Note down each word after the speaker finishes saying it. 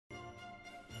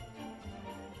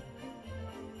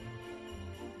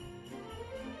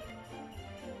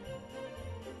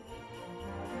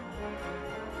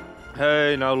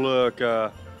Hey, now look,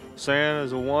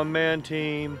 Santa's a one-man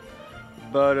team,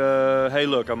 but hey,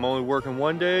 look, I'm only working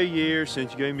 1 day a year.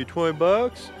 Since you gave me 20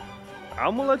 bucks,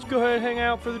 I'm gonna let you go ahead and hang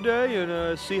out for the day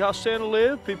and see how Santa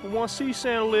live. People want to see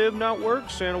Santa live, not work.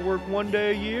 Santa work 1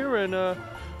 day a year, and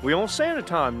we on Santa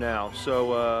time now.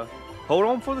 So hold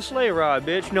on for the sleigh ride,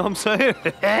 bitch. You know what I'm saying?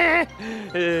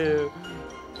 Yeah.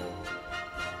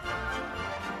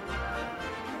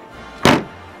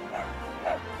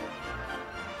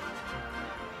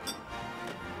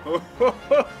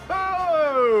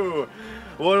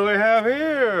 What do we have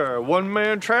here? One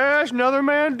man trash, another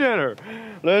man dinner.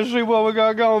 Let's see what we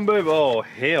got going, baby. Oh,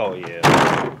 hell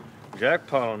yeah.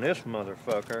 Jackpot on this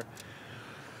motherfucker.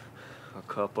 A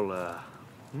couple of,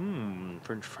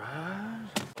 French fries.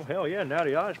 Oh, hell yeah,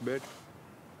 natty ice, bitch.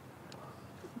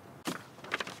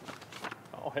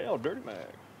 Oh, hell, dirty mag.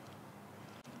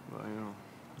 Well, you know,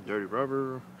 dirty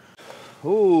rubber.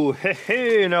 Oh,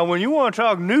 hey, now when you want to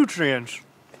talk nutrients,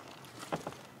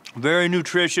 very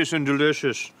nutritious and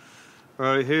delicious.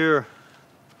 Right here.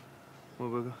 What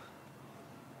we got?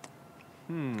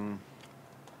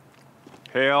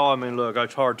 Hell, I mean, look,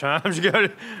 it's hard times. You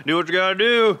gotta do what you gotta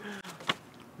do.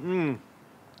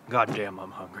 God damn,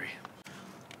 I'm hungry.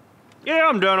 Yeah,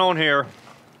 I'm done on here.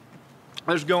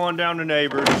 Let's go on down to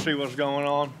Neighbors and see what's going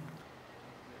on.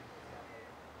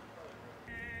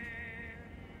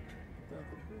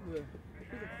 Who the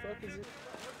fuck is it?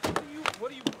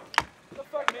 What the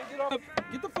fuck, man?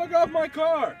 Get the fuck off my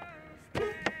car!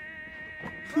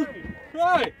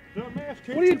 Right!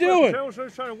 What are you doing?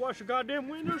 Trying to wash the goddamn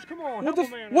windows. Come on,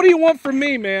 What do you want from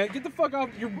me, man? Get the fuck off!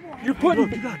 You're putting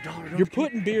Look, you got a dollar, you're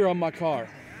putting beer on my car.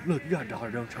 Look, you got a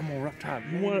dollar, don't you? I'm on rough time.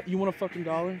 You want a fucking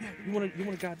dollar? You want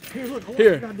a god? Here, look, I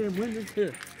Here. want the goddamn windows.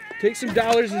 Here, take some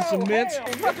dollars and some mints.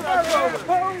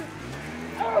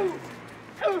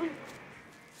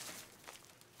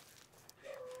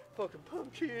 Fucking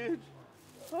pumpkins.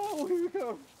 Oh, here we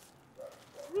go.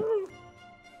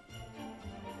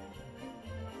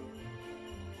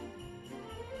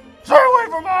 Stay away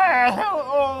from my ass!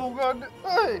 Oh, God.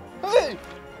 Hey, hey!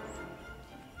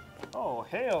 Oh,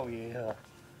 hell yeah.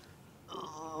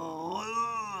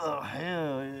 Oh,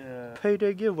 hell yeah.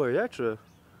 Payday giveaway, that's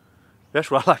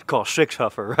what I like to call six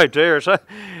huffer right there. So,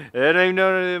 that ain't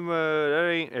none of them, that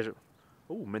ain't,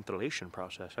 oh, mentholation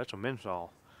process, that's a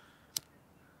menthol.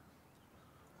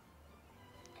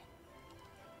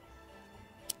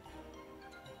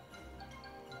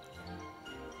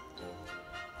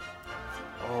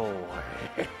 Oh,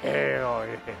 hell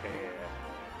yeah.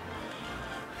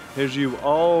 As you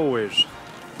always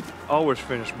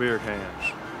finish beer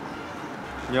cans.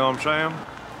 You know what I'm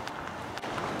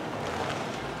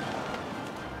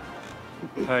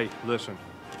saying? Hey, listen.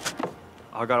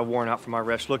 I got a warrant out for my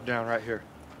arrest. Look down right here.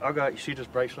 You see this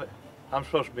bracelet? I'm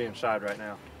supposed to be inside right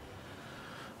now.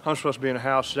 I'm supposed to be in the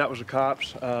house. That was the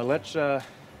cops. Let's